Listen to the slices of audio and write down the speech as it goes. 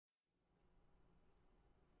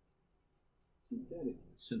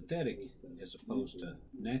Synthetic, as opposed to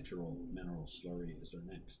natural mineral slurry, is our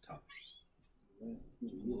next topic. So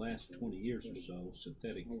in the last 20 years or so,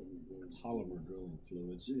 synthetic polymer drilling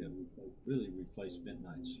fluids have really replaced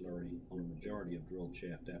bentonite slurry on a majority of drill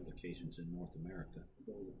shaft applications in North America,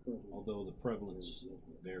 although the prevalence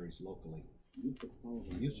varies locally.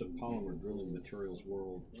 The use of polymer drilling materials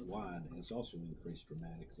worldwide has also increased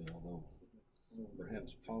dramatically, although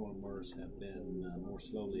perhaps polymers have been more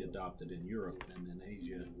slowly adopted in Europe than in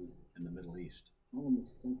Asia and the Middle East.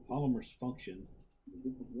 Polymers function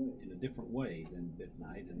in a different way than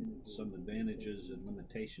bentonite, and some advantages and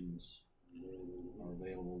limitations are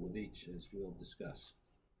available with each, as we'll discuss.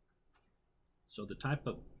 So the type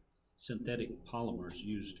of synthetic polymers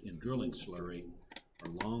used in drilling slurry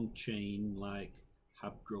are long chain like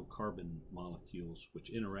hydrocarbon molecules which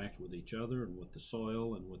interact with each other and with the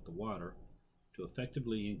soil and with the water to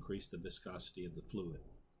effectively increase the viscosity of the fluid.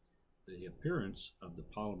 The appearance of the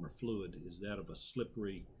polymer fluid is that of a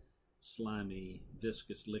slippery, slimy,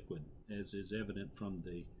 viscous liquid, as is evident from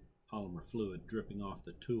the polymer fluid dripping off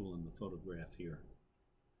the tool in the photograph here.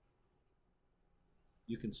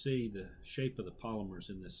 You can see the shape of the polymers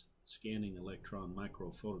in this scanning electron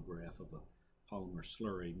microphotograph of a polymer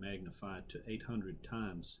slurry magnified to 800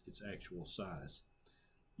 times its actual size.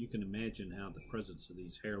 You can imagine how the presence of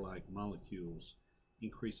these hair-like molecules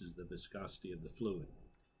increases the viscosity of the fluid.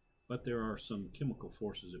 But there are some chemical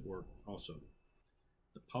forces at work also.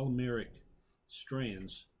 The polymeric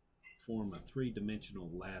strands form a three-dimensional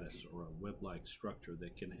lattice or a web-like structure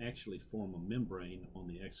that can actually form a membrane on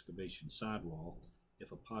the excavation sidewall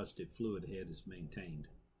if a positive fluid head is maintained.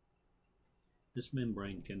 This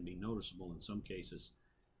membrane can be noticeable in some cases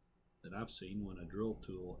that I've seen when a drill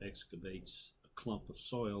tool excavates a clump of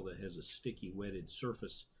soil that has a sticky wetted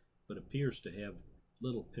surface but appears to have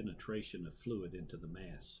little penetration of fluid into the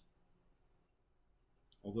mass.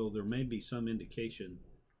 Although there may be some indication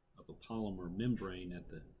of a polymer membrane at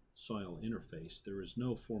the soil interface, there is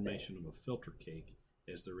no formation of a filter cake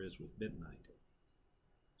as there is with bentonite.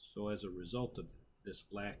 So as a result of this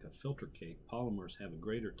lack of filter cake, polymers have a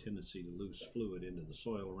greater tendency to lose fluid into the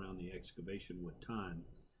soil around the excavation with time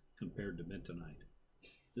compared to bentonite.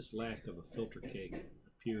 This lack of a filter cake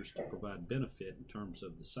appears to provide benefit in terms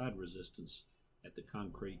of the side resistance at the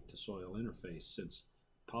concrete to soil interface, since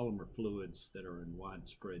polymer fluids that are in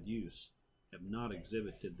widespread use have not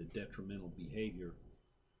exhibited the detrimental behavior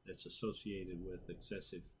that's associated with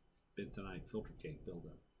excessive bentonite filter cake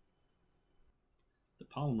buildup. The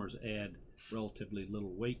polymers add relatively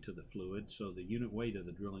little weight to the fluid, so the unit weight of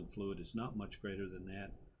the drilling fluid is not much greater than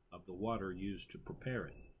that of the water used to prepare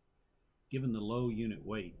it. Given the low unit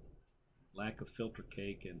weight, lack of filter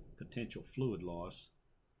cake, and potential fluid loss,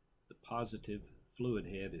 the positive fluid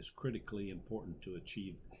head is critically important to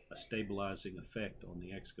achieve a stabilizing effect on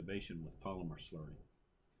the excavation with polymer slurry.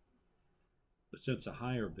 But since a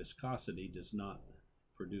higher viscosity does not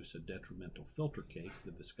produce a detrimental filter cake,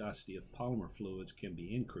 the viscosity of polymer fluids can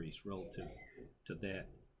be increased relative to that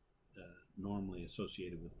normally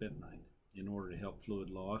associated with bentonite in order to help fluid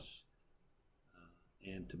loss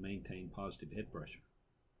and to maintain positive head pressure.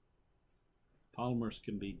 Polymers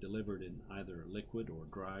can be delivered in either liquid or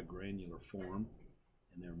dry granular form,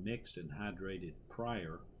 and they're mixed and hydrated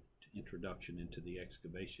prior to introduction into the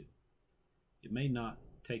excavation. It may not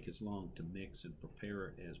take as long to mix and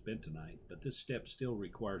prepare as bentonite, but this step still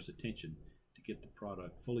requires attention to get the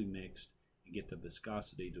product fully mixed and get the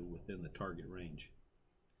viscosity to within the target range.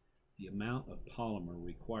 The amount of polymer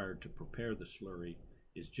required to prepare the slurry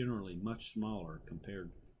is generally much smaller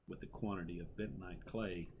compared with the quantity of bentonite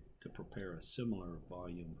clay to prepare a similar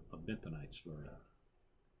volume of bentonite slurry.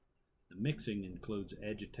 The mixing includes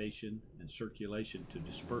agitation and circulation to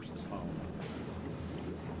disperse the polymer,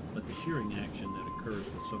 but the shearing action that occurs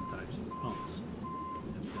with some types of pumps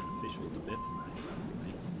is beneficial to bentonite,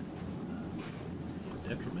 is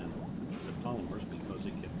detrimental to polymers because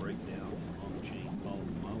it can break down on-chain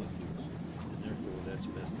polymer molecules, and therefore that's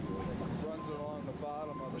best avoided.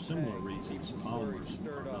 For similar reasons, polymers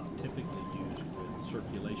are not typically used with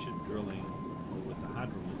circulation drilling or with the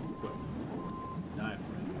hydromet equipment for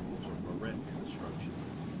diaphragm holes or barrette construction.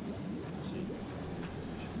 See,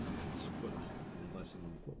 this equipment is less than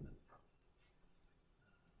equipment.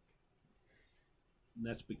 And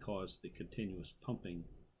that's because the continuous pumping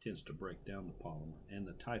tends to break down the polymer and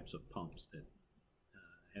the types of pumps that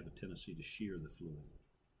have a tendency to shear the fluid.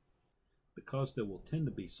 Because there will tend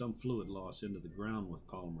to be some fluid loss into the ground with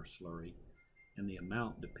polymer slurry, and the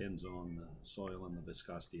amount depends on the soil and the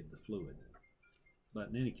viscosity of the fluid. But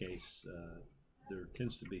in any case, there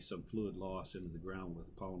tends to be some fluid loss into the ground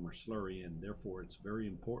with polymer slurry, and therefore it's very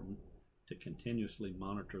important to continuously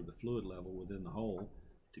monitor the fluid level within the hole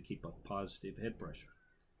to keep a positive head pressure.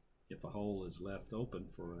 If a hole is left open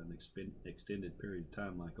for an extended period of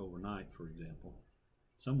time, like overnight, for example,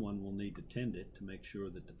 someone will need to tend it to make sure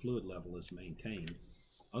that the fluid level is maintained.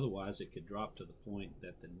 Otherwise, it could drop to the point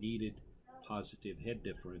that the needed positive head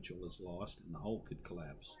differential is lost and the hole could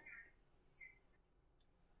collapse.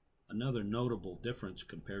 Another notable difference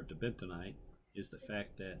compared to bentonite is the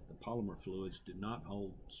fact that the polymer fluids do not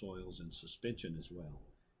hold soils in suspension as well,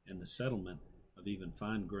 and the settlement of even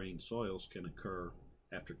fine-grained soils can occur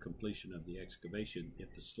after completion of the excavation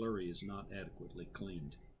if the slurry is not adequately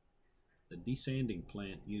cleaned. The desanding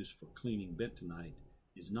plant used for cleaning bentonite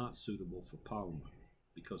is not suitable for polymer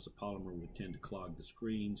because the polymer would tend to clog the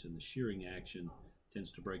screens and the shearing action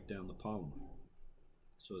tends to break down the polymer.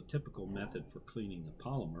 So a typical method for cleaning the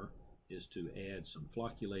polymer is to add some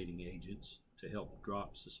flocculating agents to help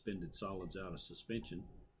drop suspended solids out of suspension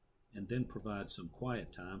and then provide some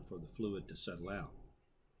quiet time for the fluid to settle out.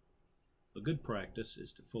 A good practice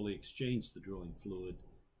is to fully exchange the drilling fluid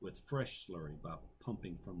with fresh slurry by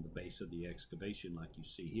pumping from the base of the excavation like you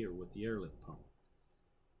see here with the airlift pump,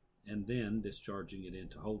 and then discharging it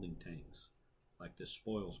into holding tanks like this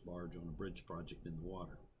spoils barge on a bridge project in the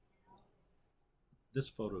water. This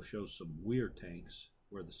photo shows some weir tanks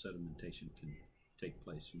where the sedimentation can take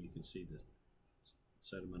place, and you can see the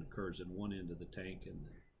sediment occurs in one end of the tank and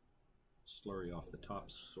the slurry off the top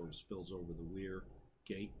sort of spills over the weir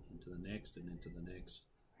gate into the next and into the next,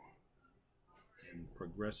 and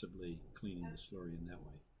progressively cleaning the slurry in that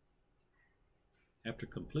way. After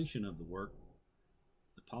completion of the work,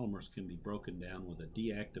 the polymers can be broken down with a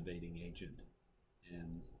deactivating agent,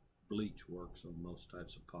 and bleach works on most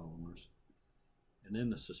types of polymers, and then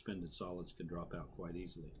the suspended solids can drop out quite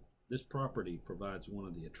easily. This property provides one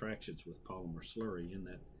of the attractions with polymer slurry in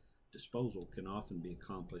that disposal can often be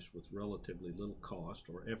accomplished with relatively little cost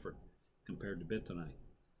or effort compared to bentonite.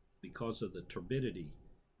 Because of the turbidity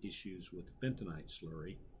issues with bentonite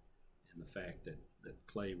slurry and the fact that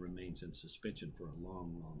clay remains in suspension for a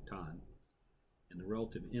long time, and the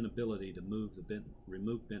relative inability to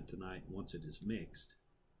remove bentonite once it is mixed,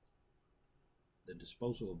 the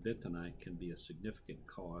disposal of bentonite can be a significant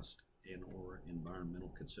cost and or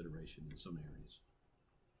environmental consideration in some areas.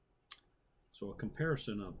 So a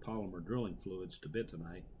comparison of polymer drilling fluids to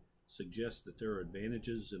bentonite suggests that there are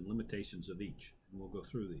advantages and limitations of each, and we'll go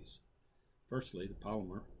through these. Firstly, the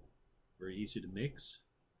polymer, very easy to mix,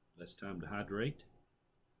 less time to hydrate.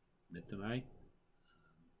 Bentonite,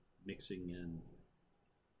 mixing and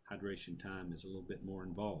hydration time is a little bit more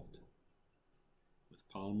involved. With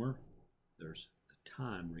polymer, there's the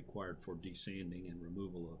time required for desanding and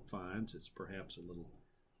removal of fines. It's perhaps a little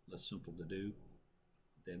less simple to do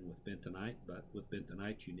than with bentonite, but with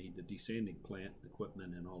bentonite you need the desanding plant,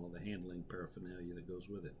 equipment, and all of the handling paraphernalia that goes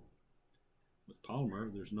with it. With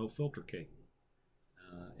polymer, there's no filter cake,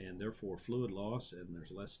 and therefore fluid loss, and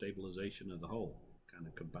there's less stabilization of the hole, kind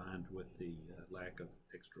of combined with the lack of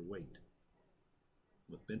extra weight.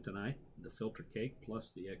 With bentonite, the filter cake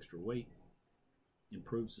plus the extra weight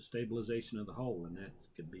improves the stabilization of the hole, and that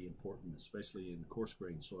can be important, especially in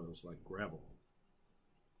coarse-grained soils like gravel.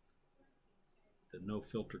 The no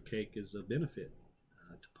filter cake is a benefit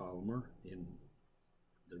to polymer in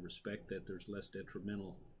the respect that there's less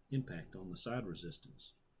detrimental impact on the side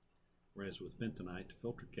resistance. Whereas with bentonite, the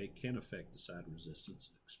filter cake can affect the side resistance.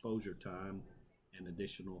 Exposure time and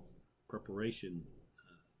additional preparation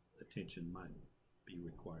attention might be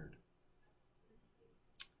required.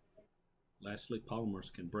 Lastly,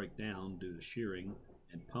 polymers can break down due to shearing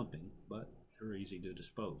and pumping, but they're easy to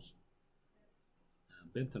dispose.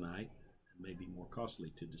 Bentonite may be more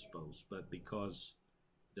costly to dispose, but because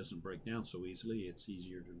it doesn't break down so easily, it's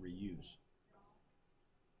easier to reuse.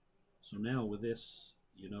 So now with this,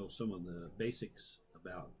 you know some of the basics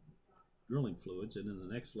about drilling fluids, and in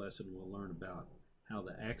the next lesson we'll learn about how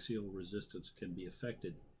the axial resistance can be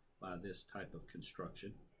affected by this type of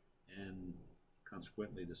construction, and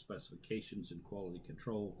consequently the specifications and quality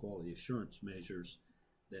control, quality assurance measures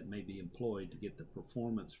that may be employed to get the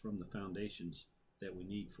performance from the foundations that we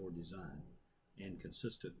need for design and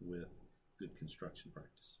consistent with good construction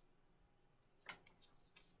practice.